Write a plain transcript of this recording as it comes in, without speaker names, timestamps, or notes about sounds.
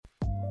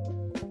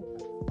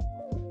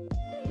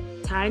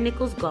Ty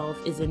Nichols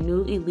Golf is a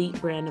new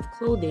elite brand of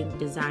clothing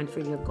designed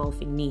for your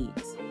golfing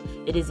needs.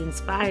 It is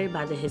inspired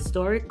by the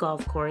historic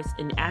golf course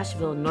in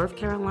Asheville, North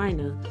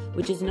Carolina,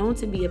 which is known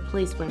to be a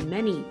place where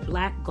many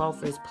Black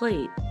golfers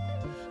played.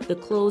 The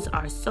clothes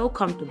are so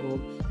comfortable,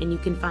 and you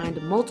can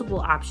find multiple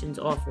options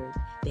offered.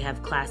 They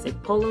have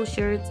classic polo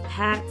shirts,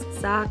 hats,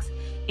 socks,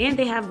 and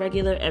they have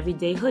regular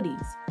everyday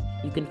hoodies.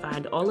 You can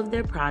find all of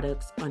their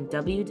products on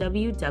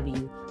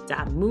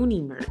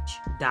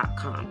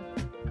www.mooneymerch.com.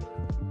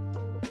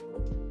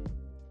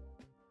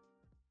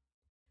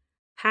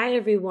 Hi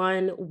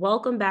everyone,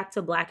 welcome back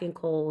to Black and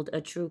Cold,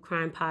 a true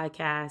crime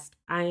podcast.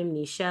 I am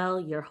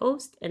Nichelle, your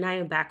host, and I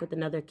am back with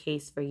another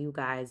case for you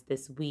guys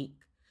this week.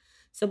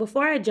 So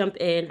before I jump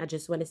in, I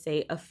just want to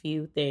say a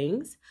few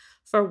things.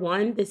 For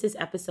one, this is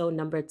episode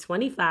number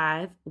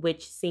 25,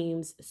 which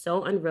seems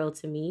so unreal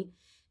to me.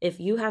 If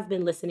you have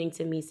been listening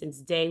to me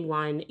since day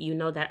one, you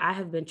know that I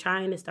have been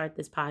trying to start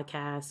this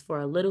podcast for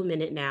a little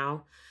minute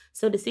now.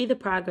 So to see the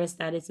progress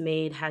that it's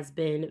made has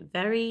been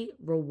very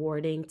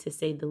rewarding, to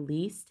say the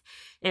least.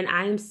 And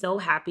I am so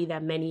happy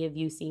that many of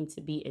you seem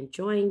to be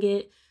enjoying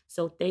it.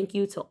 So thank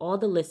you to all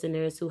the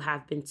listeners who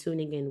have been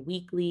tuning in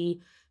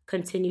weekly.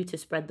 Continue to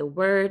spread the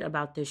word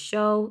about this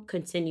show.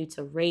 Continue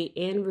to rate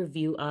and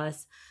review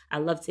us. I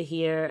love to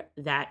hear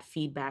that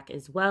feedback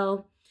as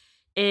well.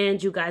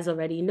 And you guys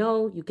already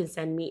know you can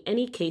send me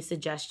any case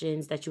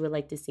suggestions that you would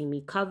like to see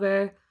me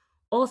cover.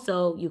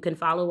 Also, you can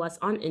follow us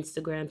on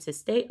Instagram to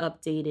stay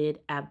updated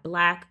at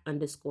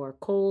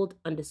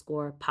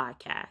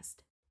black_cold_podcast.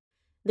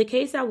 The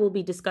case I will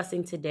be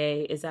discussing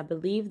today is, I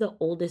believe, the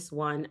oldest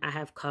one I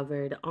have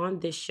covered on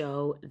this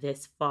show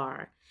this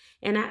far.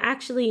 And I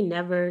actually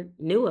never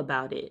knew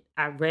about it.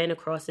 I ran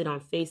across it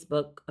on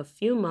Facebook a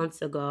few months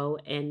ago,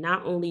 and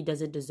not only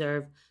does it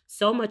deserve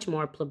so much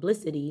more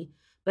publicity,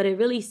 but it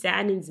really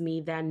saddens me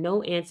that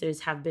no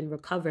answers have been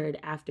recovered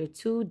after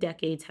 2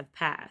 decades have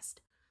passed.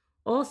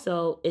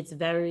 Also, it's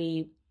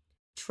very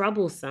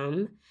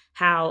troublesome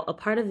how a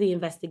part of the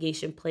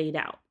investigation played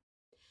out.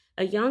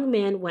 A young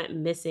man went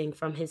missing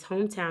from his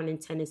hometown in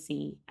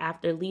Tennessee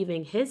after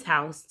leaving his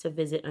house to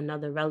visit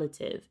another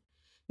relative.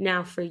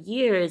 Now, for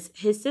years,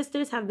 his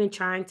sisters have been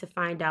trying to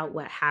find out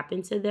what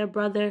happened to their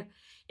brother,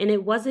 and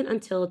it wasn't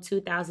until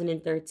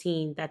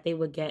 2013 that they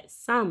would get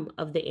some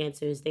of the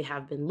answers they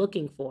have been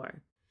looking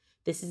for.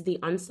 This is the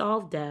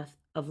unsolved death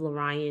of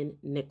Loryan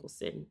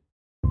Nicholson.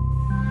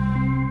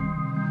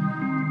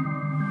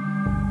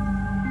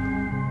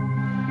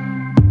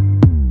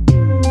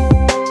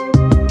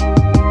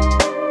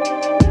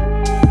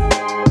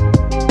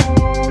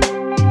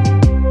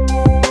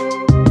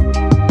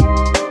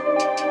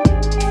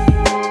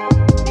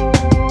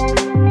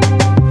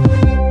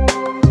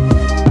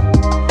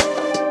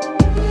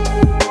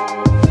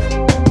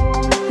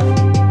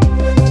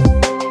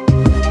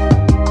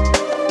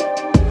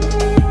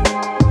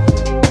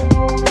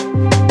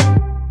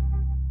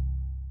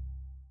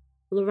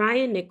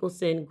 Loryan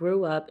Nicholson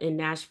grew up in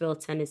Nashville,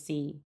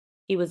 Tennessee.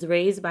 He was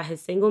raised by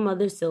his single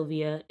mother,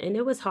 Sylvia, and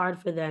it was hard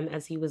for them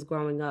as he was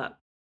growing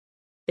up.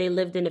 They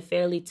lived in a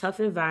fairly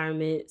tough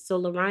environment, so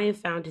Loryan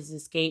found his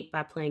escape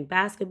by playing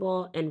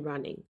basketball and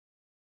running.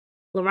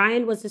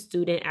 Loryan was a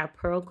student at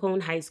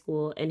Pearl-Cohn High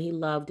School, and he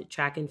loved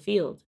track and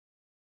field.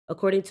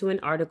 According to an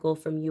article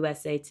from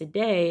USA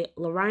Today,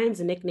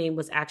 Loryan's nickname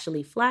was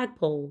actually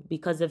Flagpole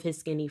because of his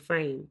skinny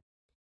frame.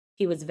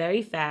 He was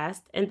very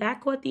fast, and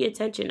that caught the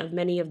attention of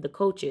many of the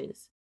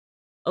coaches.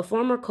 A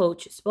former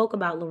coach spoke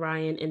about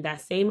Loryan in that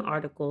same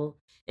article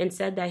and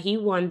said that he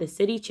won the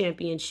city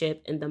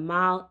championship in the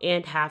mile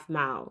and half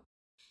mile.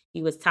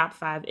 He was top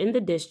 5 in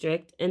the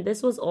district, and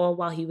this was all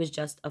while he was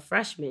just a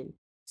freshman.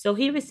 So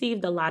he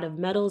received a lot of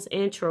medals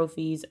and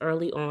trophies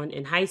early on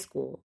in high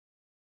school.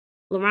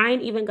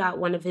 Loryan even got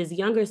one of his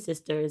younger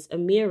sisters,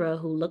 Amira,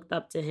 who looked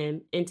up to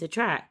him, into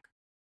track.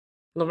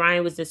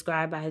 Loryan was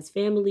described by his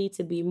family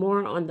to be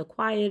more on the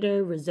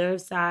quieter,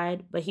 reserved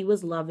side, but he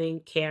was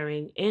loving,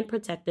 caring, and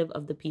protective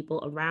of the people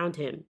around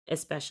him,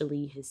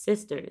 especially his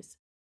sisters.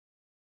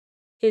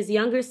 His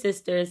younger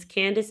sisters,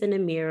 Candace and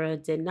Amira,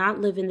 did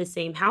not live in the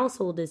same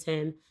household as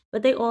him,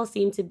 but they all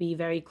seemed to be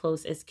very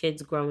close as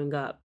kids growing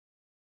up.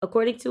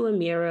 According to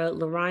Amira,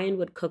 Loryan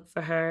would cook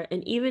for her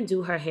and even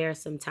do her hair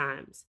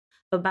sometimes.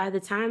 But by the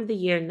time the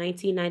year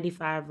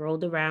 1995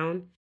 rolled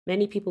around,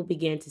 many people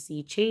began to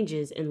see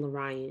changes in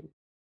Loryan.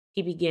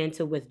 He began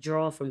to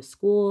withdraw from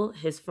school,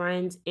 his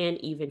friends, and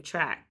even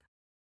track.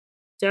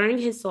 During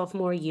his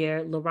sophomore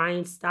year,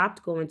 Loryan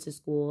stopped going to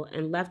school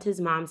and left his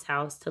mom's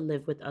house to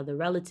live with other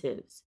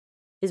relatives.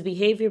 His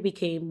behavior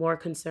became more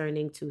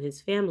concerning to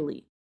his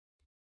family.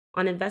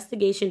 On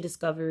Investigation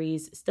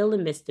Discoveries, still a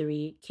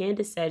mystery,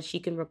 Candace said she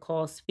can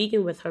recall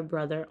speaking with her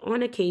brother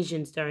on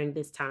occasions during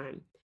this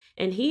time,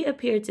 and he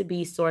appeared to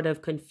be sort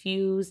of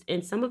confused,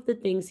 and some of the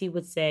things he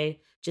would say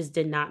just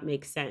did not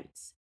make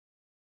sense.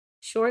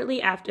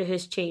 Shortly after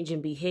his change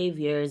in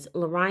behaviors,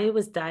 Loryan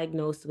was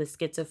diagnosed with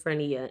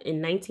schizophrenia in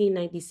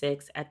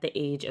 1996 at the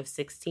age of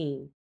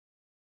 16.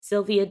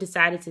 Sylvia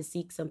decided to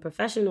seek some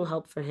professional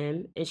help for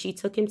him, and she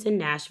took him to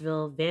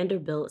Nashville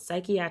Vanderbilt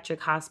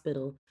Psychiatric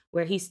Hospital,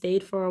 where he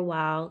stayed for a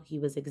while. He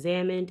was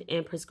examined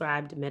and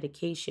prescribed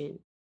medication.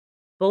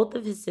 Both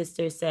of his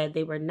sisters said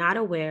they were not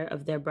aware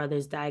of their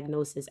brother's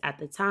diagnosis at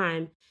the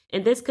time,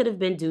 and this could have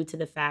been due to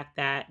the fact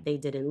that they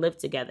didn't live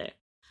together.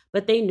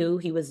 But they knew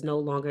he was no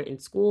longer in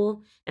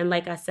school, and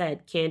like I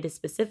said, Candace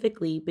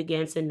specifically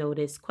began to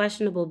notice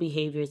questionable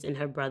behaviors in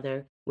her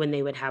brother when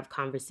they would have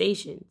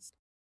conversations.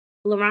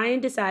 Lorian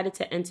decided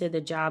to enter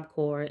the Job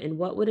Corps in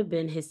what would have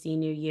been his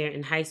senior year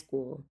in high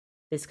school.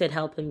 This could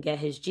help him get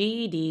his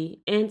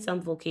GED and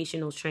some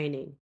vocational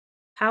training.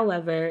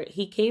 However,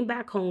 he came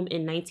back home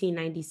in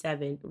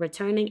 1997,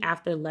 returning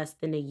after less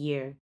than a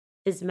year.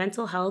 His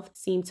mental health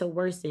seemed to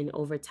worsen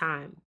over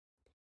time.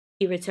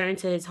 He returned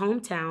to his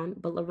hometown,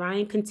 but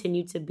Lorian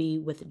continued to be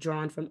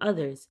withdrawn from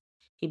others.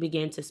 He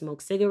began to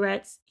smoke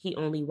cigarettes, he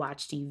only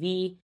watched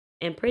TV,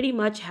 and pretty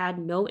much had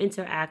no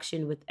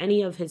interaction with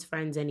any of his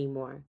friends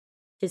anymore.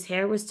 His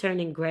hair was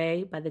turning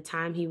gray by the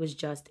time he was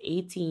just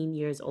 18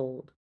 years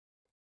old.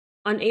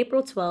 On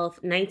April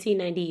 12th,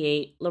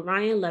 1998,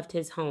 Lorian left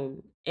his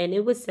home, and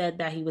it was said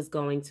that he was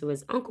going to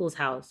his uncle's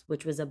house,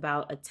 which was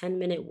about a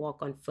 10-minute walk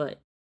on foot.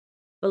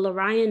 But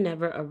Lorian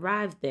never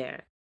arrived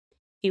there.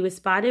 He was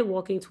spotted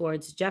walking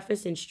towards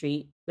Jefferson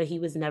Street, but he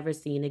was never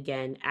seen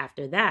again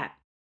after that.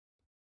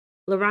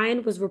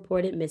 Lorian was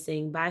reported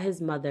missing by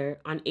his mother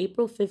on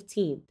April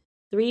 15th,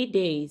 3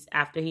 days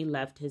after he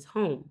left his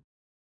home.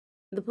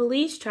 The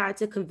police tried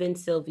to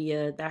convince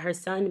Sylvia that her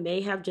son may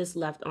have just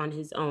left on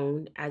his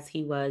own as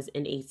he was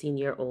an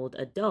 18-year-old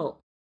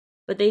adult,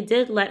 but they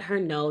did let her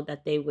know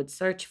that they would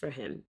search for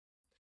him.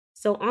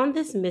 So, on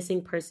this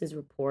missing persons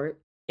report,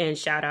 and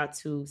shout out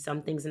to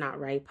Something's Not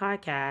Right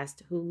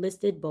podcast, who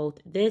listed both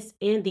this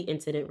and the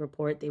incident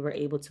report they were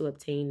able to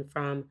obtain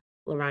from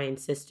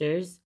Lorian's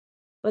sisters.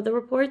 But the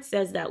report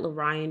says that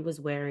Lorian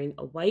was wearing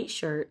a white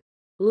shirt,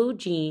 blue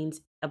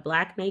jeans, a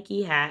black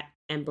Nike hat,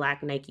 and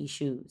black Nike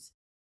shoes.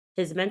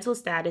 His mental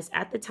status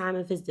at the time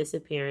of his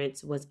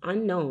disappearance was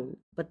unknown,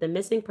 but the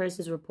missing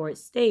persons report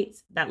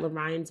states that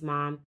Lorian's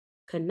mom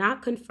could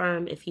not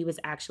confirm if he was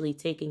actually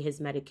taking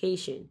his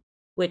medication,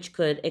 which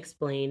could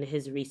explain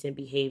his recent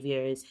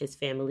behaviors his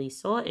family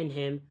saw in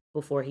him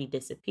before he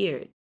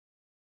disappeared.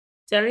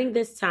 During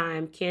this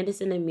time, Candace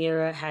and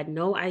Amira had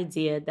no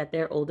idea that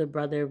their older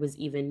brother was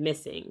even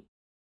missing.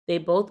 They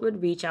both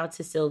would reach out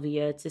to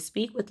Sylvia to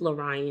speak with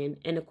Lorian,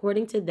 and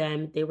according to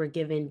them, they were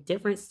given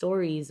different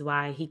stories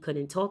why he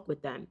couldn't talk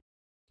with them.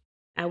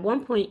 At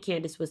one point,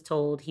 Candace was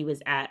told he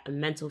was at a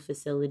mental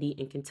facility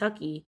in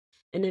Kentucky,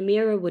 and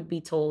Amira would be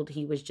told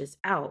he was just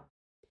out.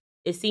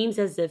 It seems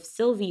as if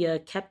Sylvia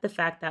kept the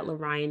fact that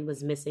Lorian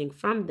was missing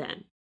from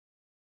them.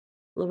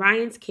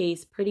 Lorian's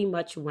case pretty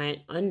much went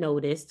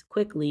unnoticed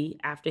quickly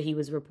after he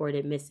was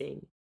reported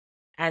missing.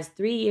 As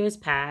 3 years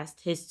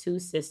passed, his two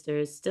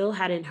sisters still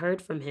hadn't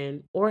heard from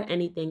him or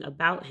anything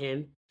about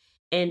him,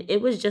 and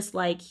it was just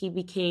like he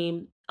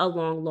became a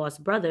long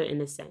lost brother in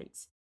a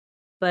sense.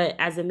 But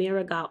as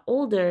Amira got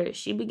older,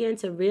 she began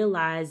to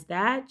realize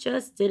that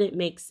just didn't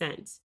make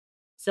sense.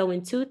 So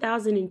in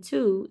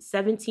 2002,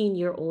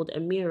 17-year-old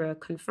Amira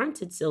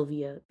confronted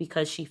Sylvia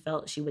because she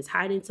felt she was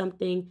hiding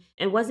something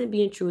and wasn't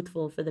being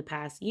truthful for the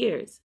past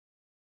years.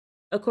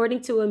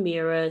 According to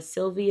Amira,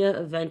 Sylvia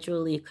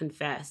eventually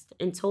confessed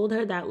and told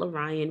her that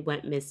Lorian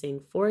went missing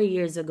 4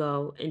 years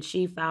ago and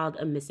she filed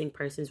a missing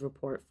persons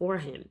report for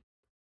him.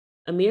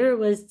 Amira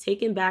was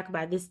taken back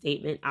by this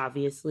statement,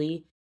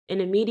 obviously, and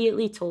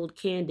immediately told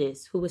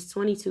Candace, who was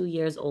 22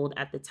 years old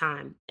at the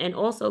time, and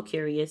also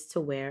curious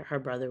to where her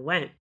brother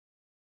went.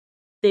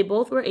 They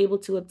both were able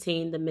to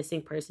obtain the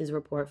missing persons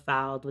report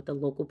filed with the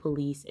local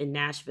police in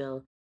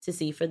Nashville to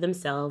see for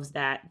themselves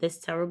that this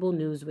terrible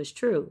news was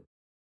true.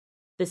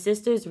 The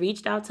sisters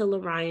reached out to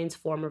Lorian's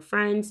former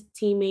friends,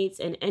 teammates,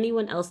 and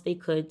anyone else they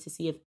could to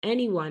see if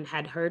anyone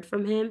had heard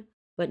from him,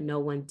 but no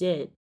one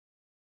did.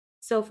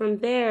 So from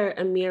there,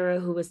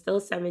 Amira, who was still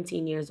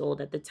 17 years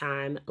old at the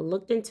time,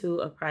 looked into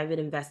a private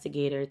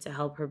investigator to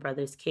help her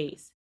brother's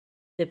case.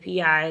 The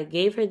PI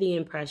gave her the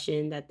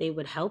impression that they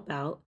would help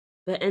out,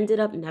 but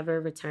ended up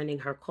never returning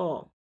her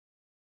call.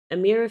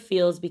 Amira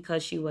feels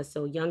because she was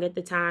so young at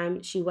the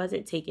time, she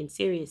wasn't taken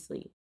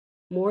seriously.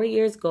 More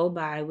years go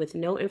by with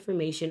no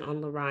information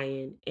on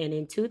Lorian, and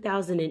in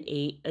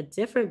 2008, a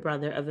different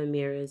brother of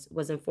Amira's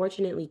was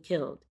unfortunately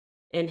killed,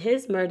 and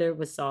his murder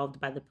was solved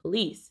by the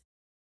police.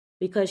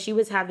 Because she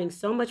was having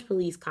so much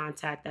police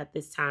contact at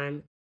this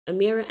time,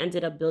 Amira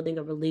ended up building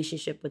a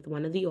relationship with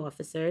one of the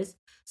officers,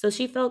 so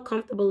she felt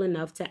comfortable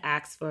enough to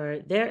ask for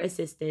their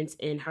assistance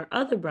in her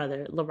other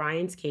brother,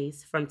 Lorian's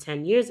case from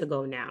 10 years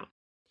ago now.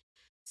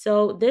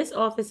 So this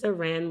officer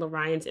ran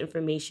Lorian's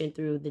information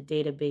through the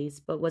database,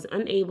 but was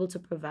unable to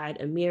provide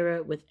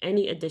Amira with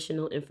any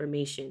additional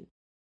information.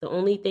 The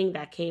only thing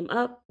that came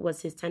up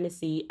was his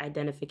Tennessee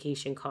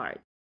identification card.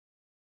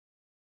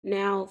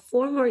 Now,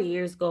 4 more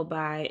years go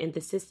by, and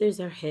the sisters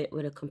are hit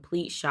with a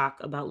complete shock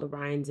about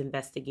Lorian's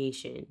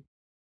investigation.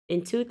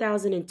 In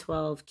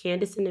 2012,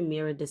 Candace and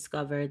Amira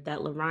discovered that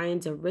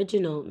Lorion's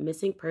original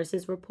missing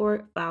persons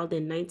report, filed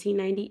in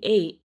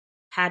 1998,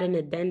 had an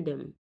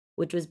addendum,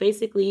 which was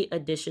basically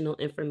additional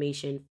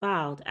information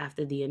filed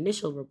after the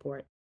initial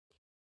report.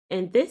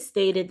 And this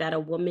stated that a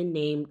woman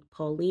named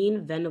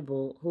Pauline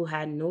Venable, who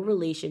had no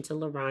relation to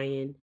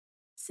Lorion,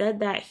 said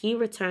that he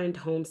returned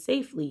home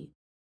safely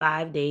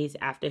 5 days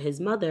after his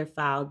mother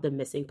filed the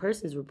missing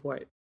persons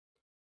report.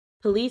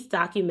 Police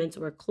documents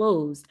were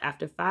closed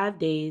after 5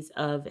 days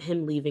of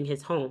him leaving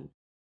his home.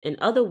 In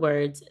other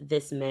words,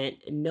 this meant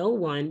no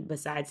one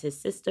besides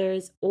his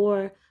sisters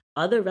or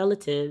other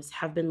relatives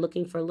have been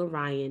looking for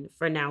Lorion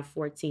for now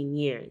 14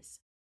 years.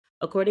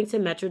 According to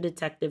Metro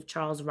Detective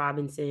Charles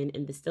Robinson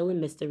in the Still a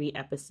Mystery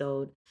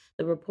episode,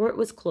 the report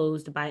was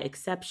closed by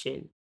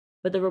exception.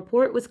 But the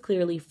report was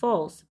clearly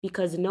false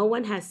because no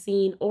one has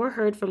seen or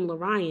heard from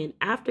Lorion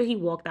after he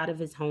walked out of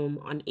his home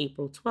on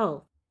April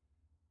 12th.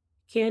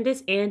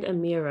 Candace and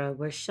Amira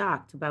were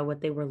shocked by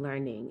what they were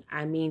learning.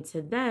 I mean,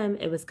 to them,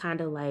 it was kind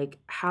of like,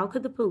 how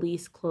could the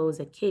police close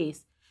a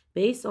case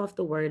based off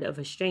the word of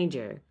a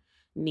stranger?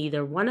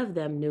 Neither one of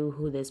them knew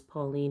who this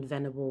Pauline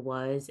Venable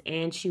was,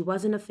 and she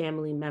wasn't a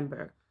family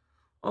member.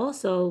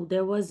 Also,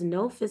 there was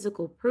no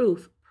physical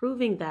proof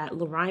proving that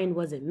Lorion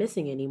wasn't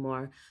missing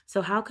anymore,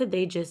 so how could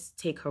they just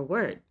take her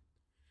word?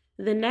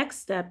 The next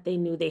step they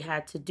knew they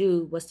had to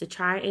do was to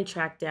try and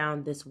track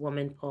down this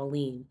woman,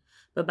 Pauline.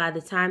 But by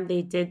the time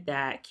they did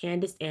that,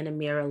 Candace and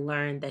Amira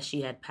learned that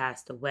she had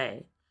passed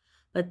away.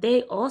 But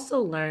they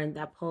also learned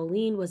that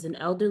Pauline was an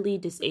elderly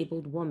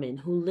disabled woman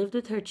who lived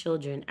with her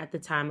children at the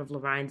time of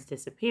Lorion's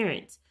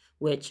disappearance,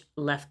 which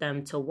left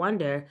them to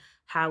wonder,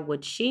 how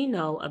would she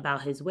know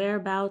about his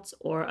whereabouts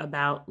or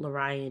about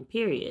Lorion,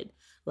 period?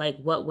 Like,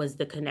 what was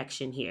the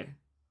connection here?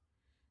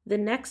 The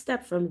next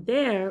step from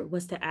there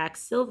was to ask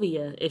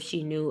Sylvia if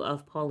she knew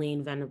of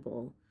Pauline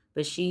Venable,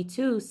 but she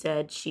too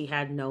said she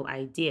had no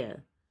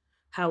idea.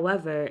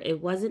 However, it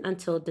wasn't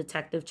until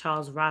Detective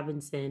Charles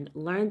Robinson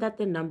learned that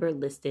the number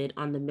listed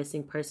on the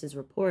missing persons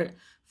report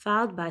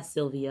filed by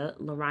Sylvia,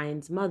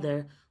 Lorion's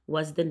mother,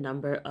 was the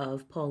number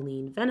of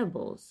Pauline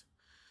Venables.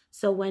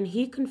 So when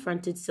he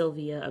confronted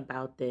Sylvia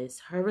about this,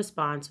 her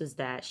response was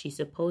that she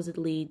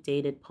supposedly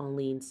dated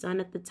Pauline's son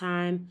at the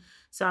time.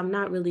 So I'm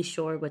not really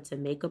sure what to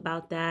make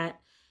about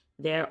that.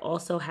 There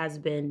also has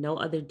been no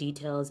other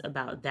details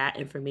about that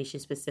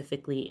information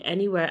specifically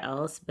anywhere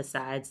else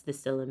besides the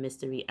Still a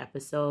Mystery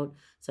episode.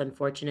 So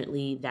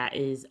unfortunately, that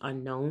is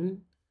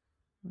unknown.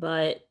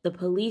 But the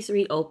police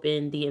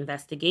reopened the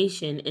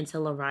investigation into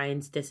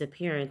Lorion's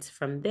disappearance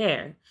from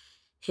there.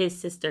 His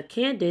sister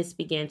Candace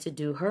began to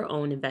do her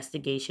own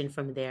investigation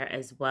from there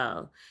as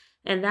well.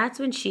 And that's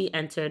when she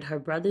entered her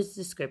brother's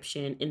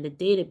description in the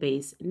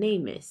database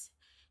NamUs.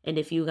 And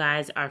if you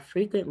guys are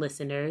frequent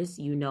listeners,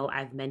 you know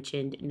I've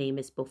mentioned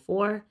NamUs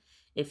before.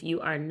 If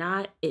you are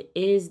not, it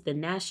is the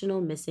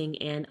National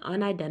Missing and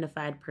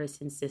Unidentified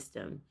Person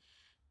System.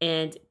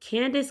 And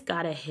Candace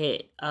got a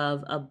hit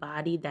of a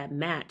body that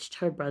matched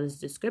her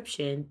brother's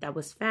description that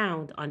was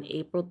found on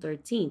April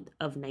 13th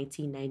of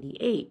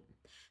 1998,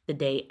 the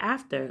day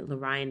after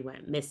Lorion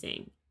went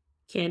missing.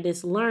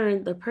 Candace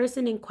learned the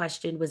person in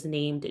question was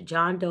named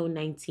John Doe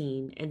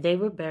 19, and they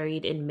were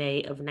buried in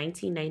May of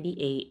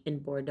 1998 in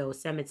Bordeaux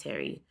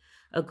Cemetery,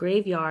 a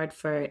graveyard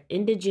for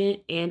indigent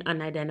and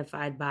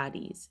unidentified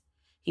bodies.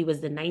 He was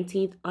the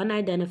 19th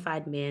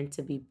unidentified man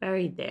to be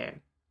buried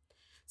there.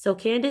 So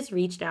Candace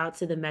reached out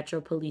to the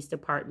Metro Police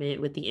Department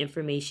with the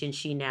information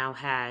she now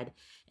had,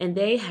 and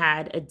they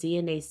had a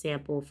DNA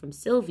sample from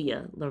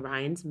Sylvia,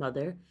 Lorion's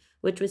mother,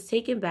 which was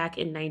taken back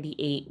in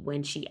 98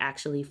 when she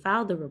actually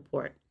filed the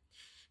report.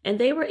 And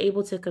they were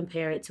able to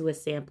compare it to a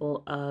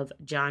sample of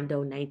John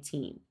Doe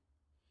 19.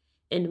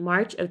 In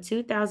March of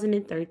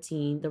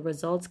 2013, the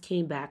results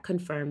came back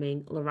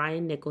confirming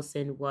Lorion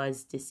Nicholson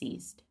was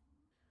deceased.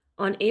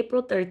 On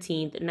April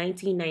 13th,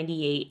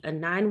 1998, a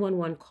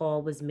 911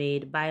 call was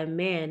made by a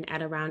man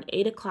at around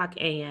 8 o'clock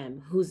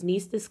a.m. whose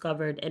niece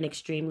discovered an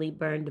extremely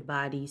burned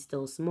body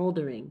still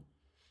smoldering.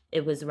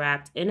 It was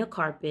wrapped in a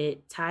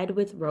carpet, tied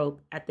with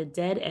rope at the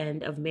dead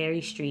end of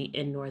Mary Street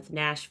in North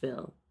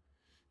Nashville.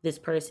 This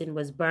person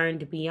was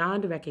burned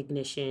beyond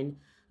recognition.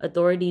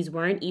 Authorities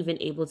weren't even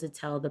able to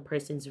tell the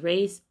person's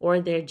race or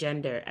their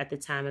gender at the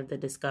time of the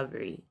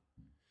discovery.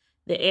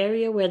 The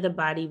area where the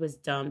body was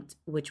dumped,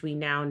 which we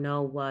now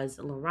know was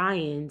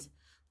Lorion's,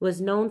 was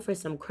known for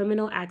some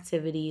criminal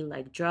activity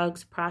like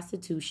drugs,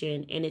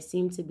 prostitution, and it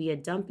seemed to be a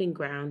dumping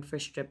ground for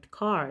stripped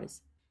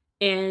cars.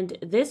 And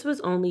this was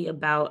only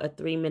about a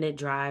 3-minute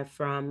drive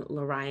from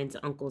Lorion's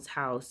uncle's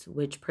house,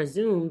 which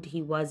presumed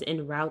he was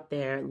en route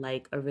there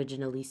like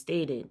originally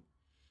stated.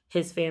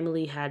 His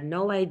family had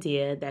no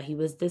idea that he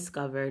was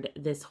discovered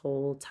this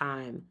whole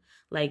time.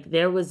 Like,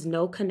 there was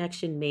no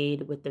connection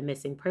made with the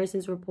missing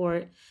persons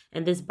report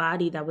and this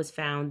body that was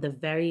found the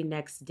very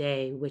next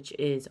day, which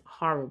is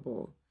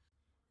horrible.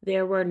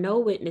 There were no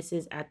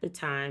witnesses at the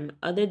time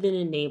other than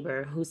a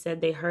neighbor who said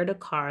they heard a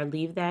car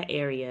leave that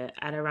area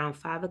at around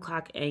 5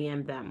 o'clock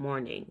a.m. that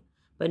morning.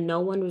 but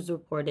no one was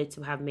reported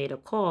to have made a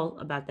call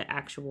about the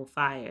actual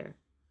fire.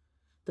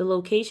 The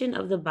location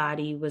of the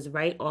body was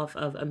right off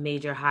of a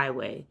major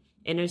highway,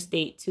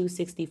 Interstate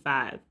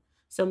 265,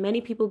 so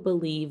many people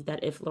believe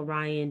that if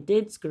Lorian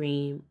did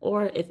scream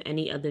or if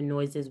any other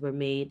noises were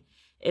made,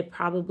 it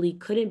probably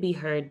couldn't be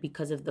heard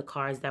because of the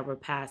cars that were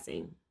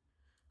passing.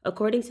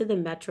 According to the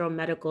Metro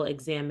Medical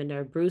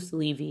Examiner Bruce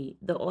Levy,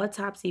 the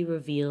autopsy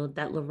revealed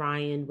that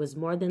Lorian was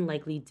more than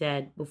likely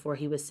dead before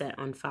he was set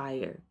on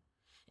fire.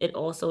 It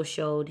also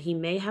showed he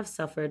may have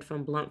suffered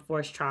from blunt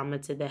force trauma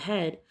to the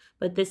head,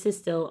 but this is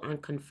still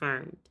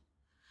unconfirmed.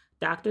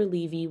 Dr.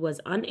 Levy was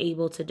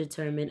unable to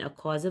determine a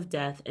cause of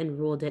death and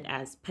ruled it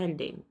as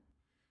pending.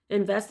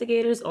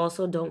 Investigators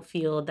also don't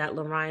feel that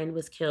Lorian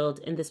was killed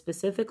in the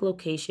specific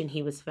location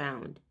he was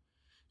found.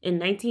 In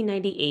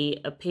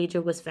 1998, a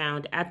pager was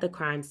found at the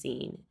crime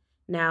scene.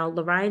 Now,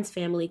 Lorian's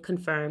family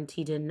confirmed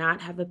he did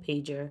not have a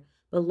pager,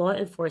 but law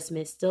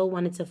enforcement still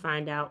wanted to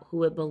find out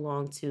who it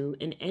belonged to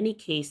in any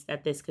case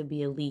that this could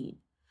be a lead.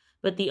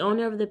 But the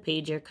owner of the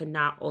pager could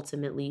not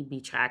ultimately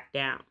be tracked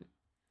down.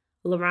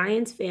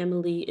 Lorian's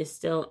family is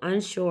still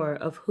unsure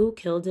of who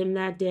killed him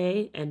that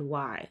day and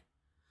why.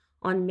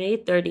 On May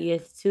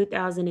 30th,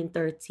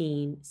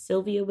 2013,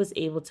 Sylvia was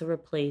able to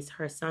replace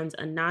her son's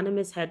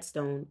anonymous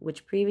headstone,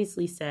 which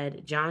previously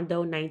said John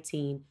Doe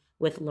 19,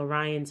 with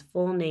Lorian's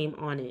full name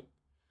on it.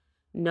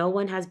 No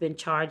one has been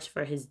charged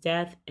for his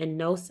death, and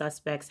no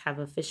suspects have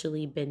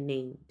officially been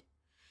named.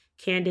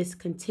 Candace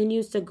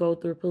continues to go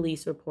through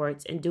police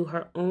reports and do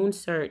her own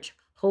search,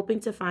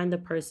 hoping to find the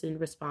person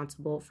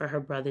responsible for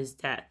her brother's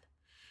death.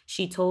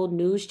 She told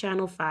News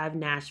Channel 5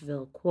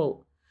 Nashville,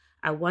 quote,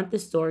 "I want the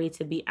story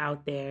to be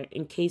out there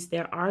in case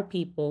there are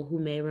people who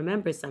may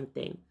remember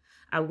something.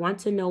 I want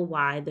to know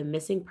why the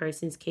missing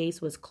persons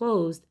case was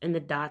closed and the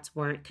dots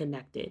weren't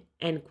connected,"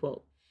 end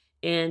quote.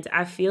 And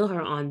I feel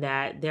her on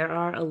that. There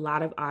are a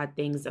lot of odd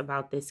things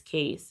about this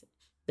case.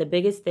 The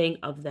biggest thing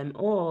of them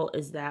all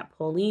is that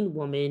Pauline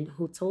woman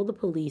who told the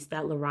police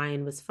that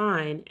Lorian was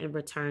fine and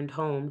returned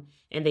home,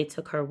 and they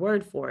took her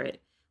word for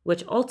it,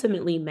 which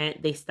ultimately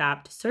meant they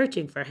stopped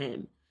searching for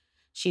him.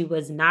 She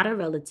was not a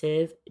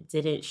relative,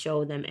 didn't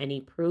show them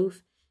any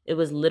proof. It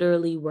was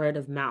literally word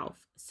of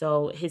mouth.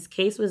 So his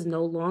case was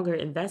no longer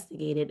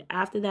investigated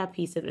after that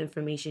piece of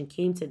information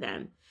came to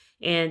them.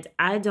 And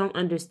I don't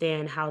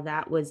understand how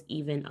that was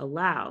even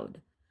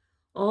allowed.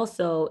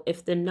 Also,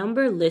 if the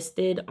number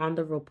listed on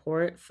the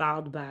report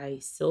filed by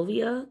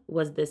Sylvia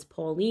was this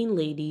Pauline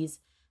lady's,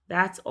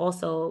 that's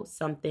also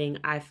something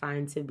I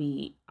find to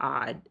be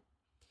odd.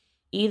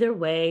 Either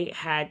way,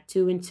 had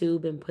two and two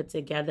been put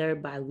together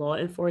by law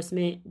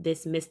enforcement,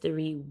 this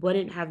mystery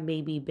wouldn't have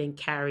maybe been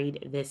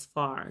carried this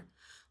far.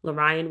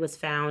 Lorian was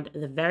found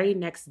the very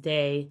next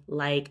day.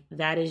 Like,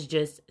 that is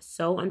just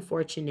so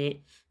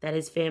unfortunate that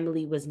his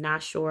family was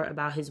not sure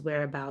about his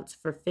whereabouts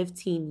for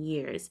 15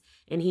 years,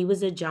 and he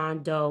was a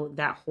John Doe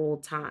that whole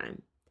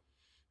time.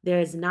 There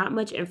is not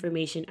much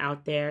information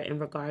out there in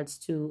regards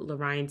to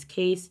Lorian's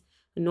case,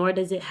 nor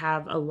does it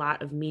have a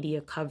lot of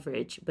media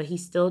coverage, but he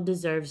still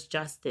deserves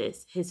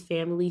justice. His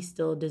family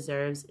still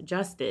deserves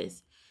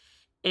justice.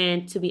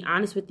 And to be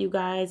honest with you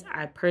guys,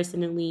 I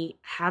personally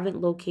haven't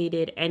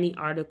located any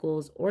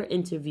articles or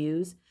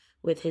interviews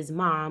with his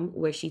mom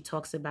where she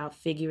talks about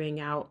figuring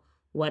out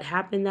what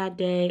happened that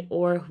day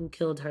or who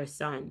killed her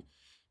son.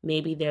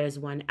 Maybe there's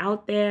one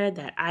out there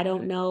that I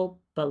don't know,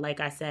 but like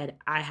I said,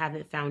 I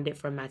haven't found it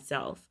for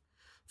myself.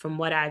 From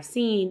what I've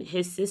seen,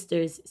 his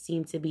sisters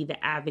seem to be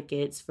the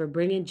advocates for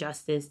bringing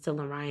justice to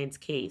Lorian's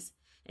case.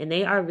 And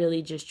they are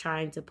really just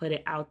trying to put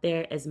it out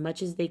there as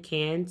much as they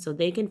can so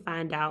they can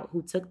find out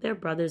who took their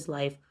brother's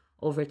life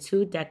over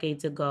 2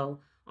 decades ago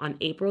on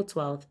April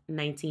 12th,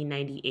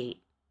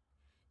 1998.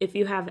 If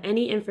you have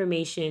any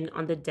information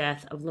on the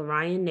death of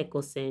Lorian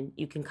Nicholson,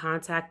 you can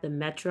contact the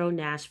Metro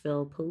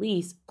Nashville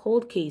Police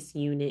Cold Case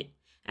Unit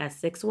at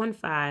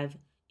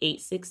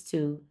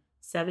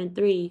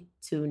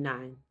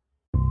 615-862-7329.